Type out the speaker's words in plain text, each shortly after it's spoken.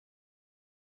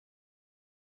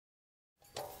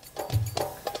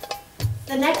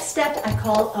The next step I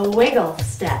call a wiggle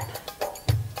step.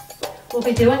 We'll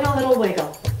be doing a little wiggle.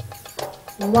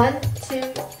 1, 2,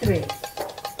 3.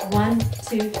 1,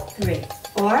 2, 3.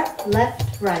 Or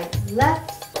left, right,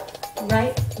 left,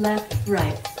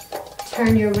 right.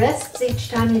 Turn your wrists each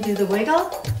time you do the wiggle.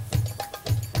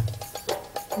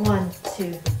 1,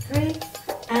 2, 3.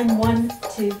 And 1,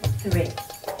 2, 3.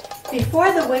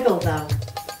 Before the wiggle though,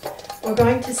 we're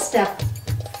going to step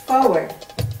forward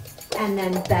and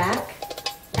then back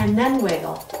and then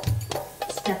wiggle.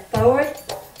 Step forward,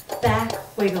 back,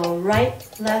 wiggle, right,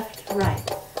 left, right.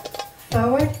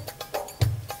 Forward,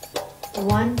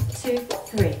 1, 2,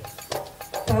 3.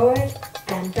 Forward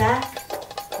and back,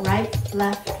 right,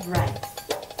 left, right.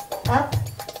 Up,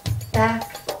 back,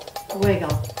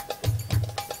 wiggle.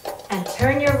 And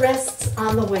turn your wrists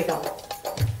on the wiggle.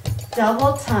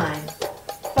 Double time.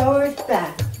 Forward,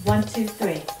 back, 1, 2,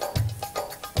 3.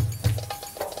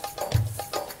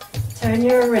 Turn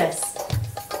your wrist.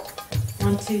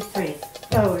 1, 2, 3.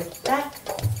 Forward, back,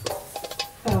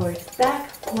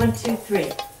 1, 2,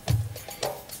 3.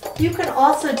 You can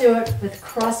also do it with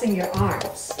crossing your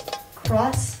arms.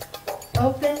 Cross,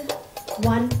 open,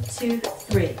 1, 2,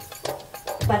 3.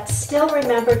 But still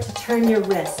remember to turn your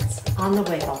wrists on the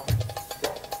wiggle.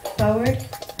 Forward,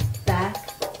 back,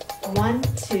 1,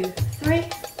 2, 3.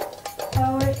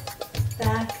 Forward,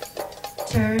 back,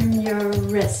 turn your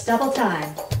wrists. Double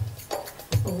time.